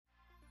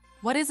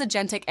What is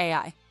Agentic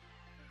AI?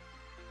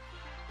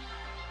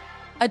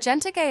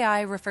 Agentic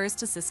AI refers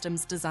to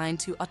systems designed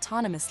to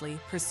autonomously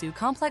pursue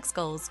complex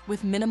goals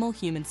with minimal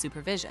human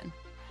supervision.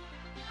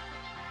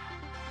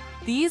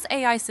 These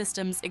AI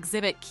systems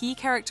exhibit key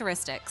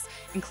characteristics,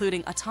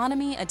 including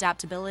autonomy,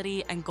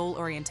 adaptability, and goal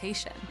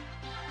orientation.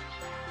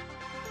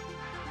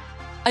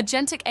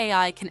 Agentic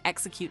AI can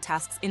execute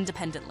tasks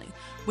independently,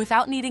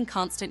 without needing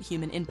constant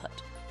human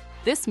input.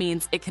 This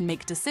means it can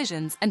make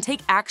decisions and take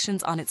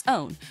actions on its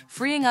own,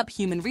 freeing up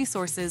human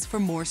resources for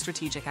more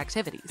strategic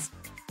activities.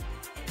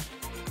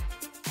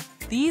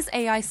 These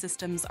AI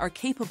systems are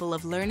capable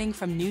of learning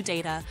from new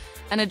data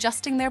and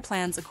adjusting their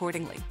plans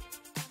accordingly.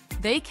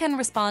 They can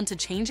respond to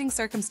changing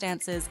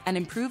circumstances and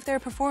improve their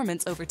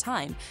performance over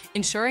time,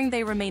 ensuring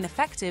they remain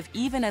effective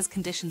even as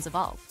conditions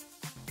evolve.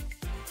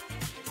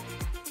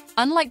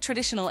 Unlike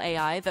traditional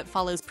AI that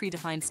follows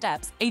predefined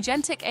steps,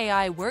 Agentic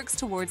AI works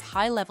towards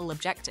high-level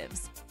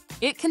objectives.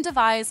 It can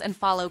devise and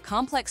follow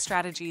complex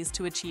strategies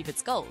to achieve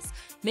its goals,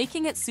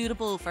 making it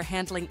suitable for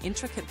handling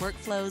intricate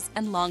workflows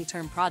and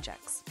long-term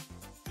projects.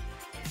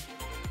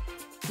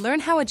 Learn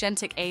how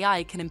Agentic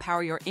AI can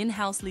empower your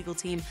in-house legal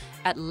team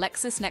at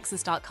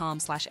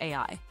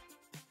lexisnexis.com/AI.